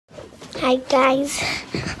Hi guys,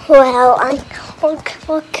 well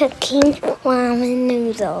we're cooking ramen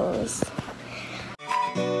noodles.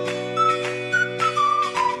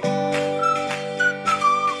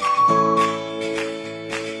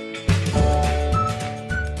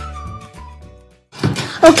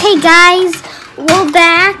 Okay guys, we're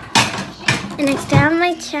back and I still have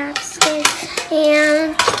my chopsticks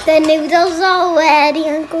and the noodles are ready.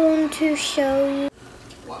 I'm going to show you.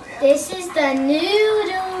 This is the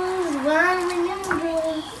noodles, ramen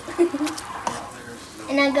noodles.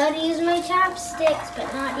 And I gotta use my chopsticks,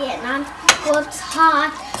 but not yet. Not what's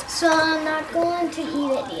hot, so I'm not going to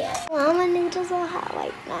eat it yet. Ramen noodles are hot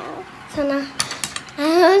right now. So now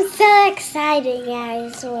I'm so excited,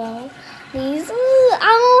 guys. Well, these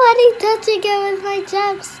I'm already touching it with my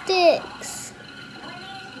chopsticks.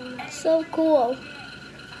 So cool.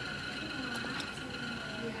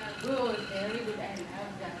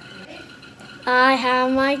 I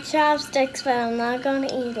have my chopsticks, but I'm not going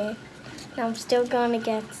to eat it. I'm still going to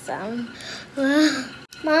get some.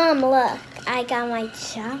 Mom, look. I got my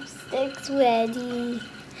chopsticks ready.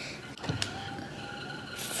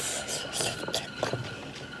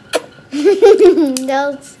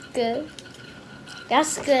 That's good.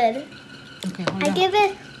 That's good. Okay, I give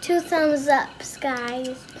it 2 thumbs up,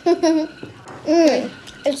 guys.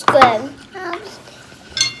 It's good.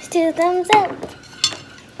 2 thumbs up.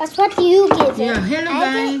 That's what you give it. Yeah, hello guys. I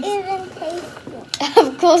didn't even taste it.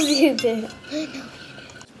 Of course you did. Okay.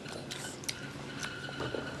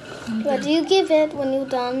 What do you give it when you're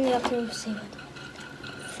done? You have to see it.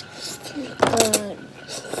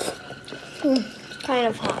 Good. Kind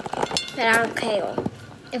of hot. But I'll KO.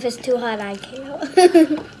 If it's too hot, I KO.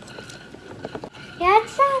 Yeah,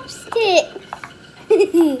 chopstick.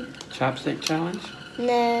 Chopstick challenge?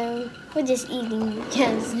 No, we're just eating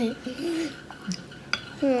because.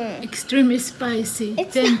 Extremely spicy.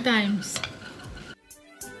 It's 10 times.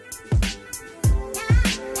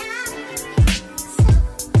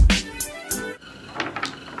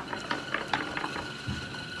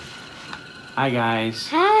 Hi guys.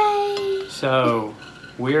 Hi. So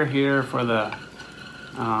we're here for the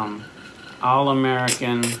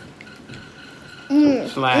All-American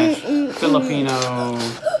slash Filipino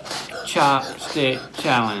chopstick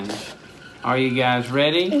challenge. Are you guys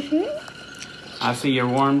ready? I see you're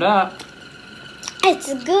warmed up.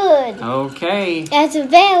 It's good. Okay. It's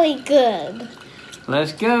very good.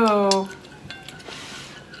 Let's go.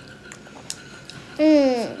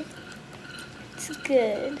 It's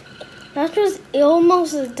good. That was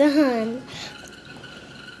almost done.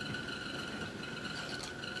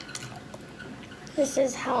 This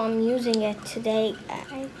is how I'm using it today,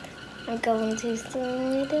 guys. I'm going to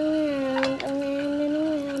swing it around and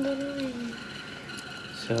around and around.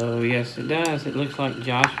 So yes, it does. It looks like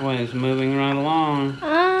Joshua is moving right along.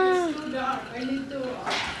 Nom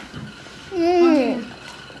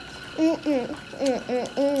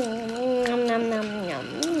nom nom nom.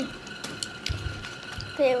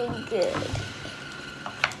 Very good.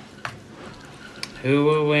 Who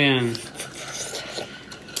will win?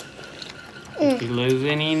 If you lose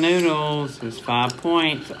any noodles, it's 5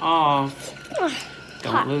 points off.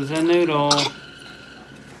 Don't lose a noodle.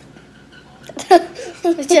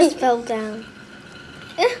 It just fell down.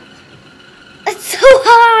 It's so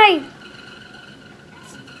high!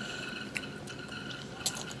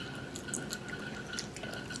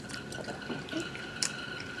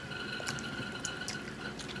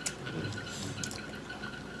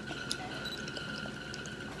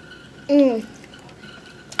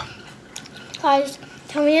 Guys,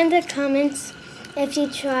 tell me in the comments if you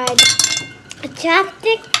tried a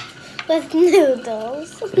chopstick with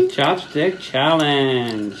noodles. The chopstick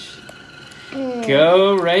challenge.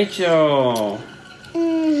 Go, Rachel.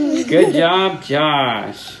 Good job,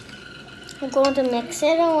 Josh. I'm going to mix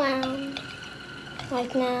it around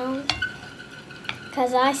right now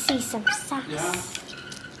because I see some sauce. Yeah.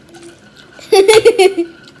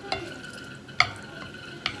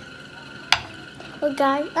 Oh,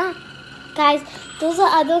 guys, there's the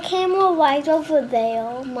other camera right over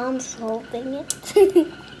there. Mom's holding it.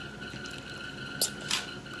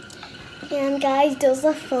 And guys, there's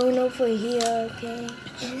a phone over here, okay?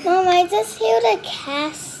 Mom, I just hear the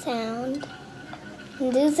cast sound.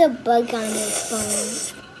 And there's a bug on his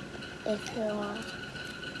phone. If you want.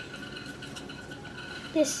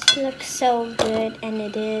 This looks so good, and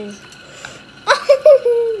it is.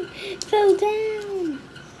 Fell down.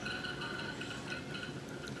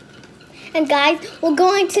 And guys, we're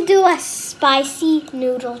going to do a spicy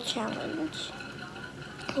noodle challenge.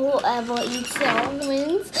 Whoever eats that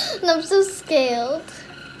wins. And I'm so scared.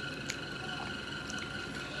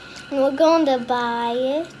 And we're going to buy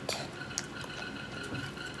it.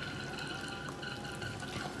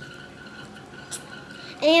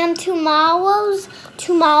 And tomorrow's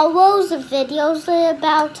video's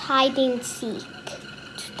about hide and seek.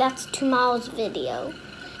 That's tomorrow's video.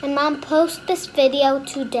 And Mom, post this video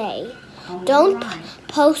today. Don't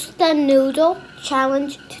post the noodle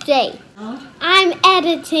challenge today. Huh? I'm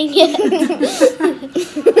editing it.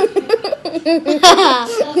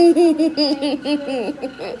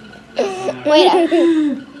 Wait,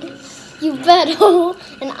 you better.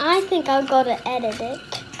 And I think I'm going to edit it.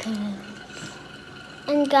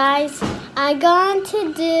 And guys, I'm going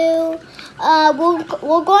to do,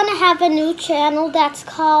 we're going to have a new channel that's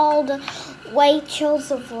called Rachel's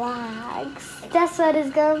Vlogs. That's what it's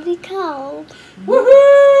going to be called.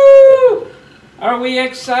 Woohoo! Are we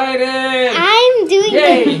excited? I'm doing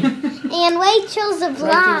Yay! it. And Rachel's Vlogs.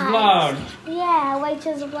 Rachel's Vlog. Yeah,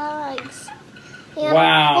 Rachel's Vlogs. And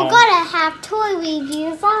Wow. we're going to have toy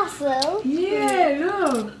reviews also. Yeah,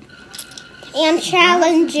 look. And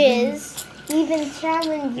challenges. Even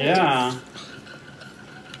challenges. Yeah.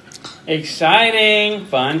 Exciting.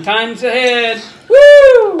 Fun times ahead.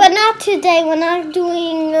 Woo! But not today. We're not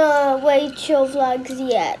doing Rachel Vlogs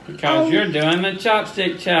yet. Because you're doing the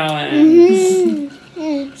chopstick challenge.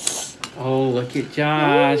 Oh, look at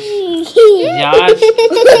Josh.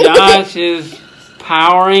 Josh is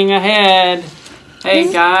powering ahead.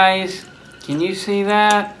 Hey guys, can you see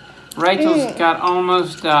that? Rachel's got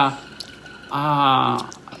almost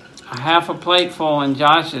half a plate full and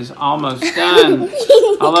Josh is almost done.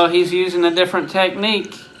 Although he's using a different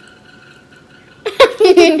technique.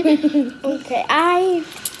 Okay,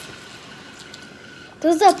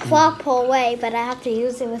 there's a proper way, but I have to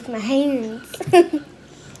use it with my hands.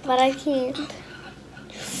 But I can't.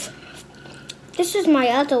 This is my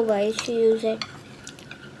other way to use it.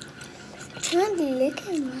 Look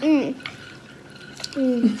at me.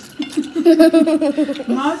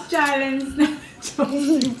 Mouth challenge.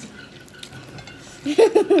 Chopsticks.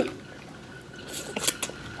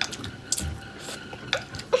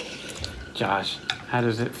 Josh, how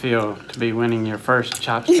does it feel to be winning your first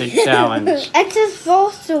chopstick challenge? I just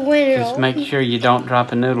supposed to win. Just make sure you don't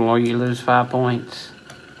drop a noodle or you lose 5 points.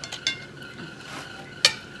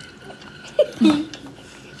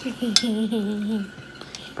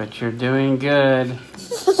 But you're doing good.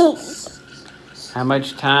 How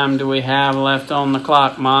much time do we have left on the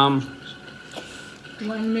clock, Mom?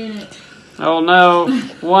 1 minute. Oh no,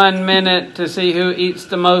 1 minute to see who eats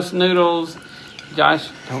the most noodles. Josh,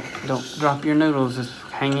 don't drop your noodles. It's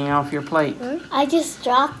hanging off your plate. I just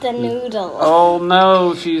dropped the noodle. Oh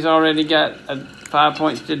no, she's already got 5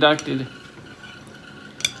 points deducted.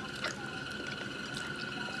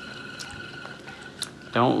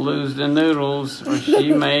 Don't lose the noodles or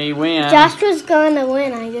she may win. Joshua's gonna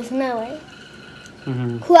win, I just know it.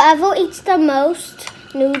 Whoever eats the most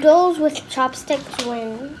noodles with chopsticks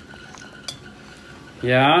wins.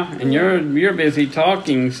 Yeah, and you're busy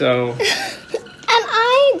talking, so.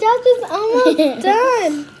 And Josh is almost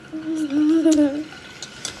done.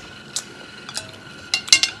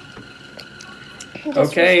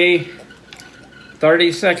 'Kay,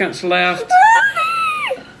 30 seconds left.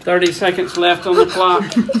 30 seconds left on the clock.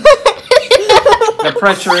 The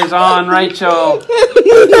pressure is on, Rachel.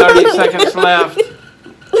 30 seconds left.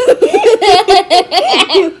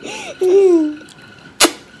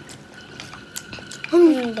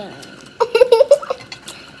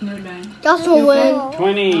 No done. Josh will win.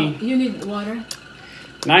 20, You need water.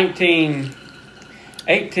 19,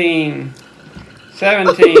 18,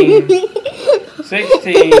 17,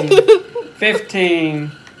 16,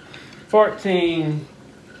 15, 14,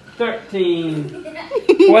 13,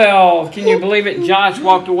 12. Can you believe it? Josh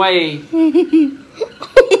walked away.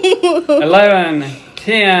 11,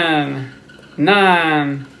 10,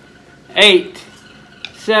 9, 8,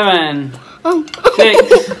 7,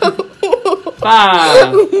 6,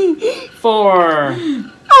 5, 4,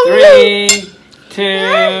 3,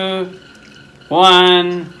 2,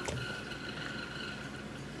 1.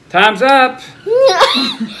 Time's up.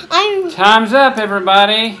 Time's up,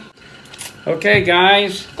 everybody. Okay,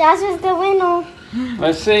 guys. Josh is the winner.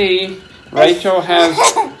 Let's see. Rachel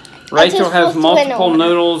has multiple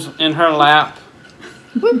noodles in her lap,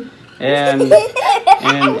 and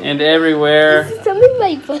everywhere. Something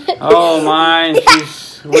my butt. Oh my!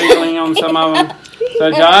 She's wiggling on some of them.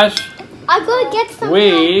 So Josh, I'll go get some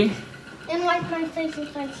we and wipe my face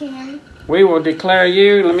if I can. we will declare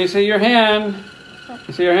you. Let me see your hand. Let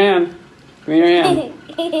me see your hand. Give me your hand.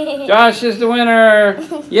 Josh is the winner.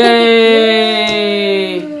 Yay!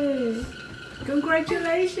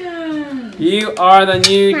 Congratulations. You are the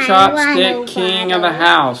new My chopstick waddle king of the waddle.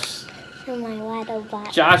 house. Oh my waddle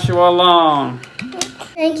bot. Joshua Long.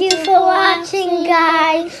 Thank you for watching,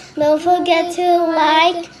 guys. Don't forget to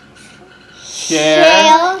like,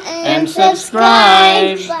 Share, and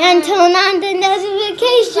subscribe. and turn on the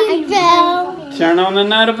notification bell. Turn on the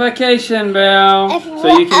notification bell If- so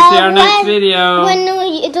you can see our next video.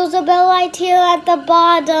 There's a bell right here at the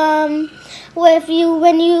bottom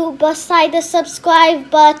when you beside the subscribe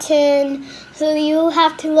button, so you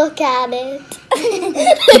have to look at it.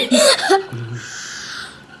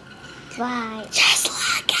 Bye. Just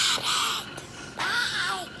look at it.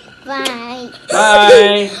 Bye.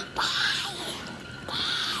 Bye. Bye.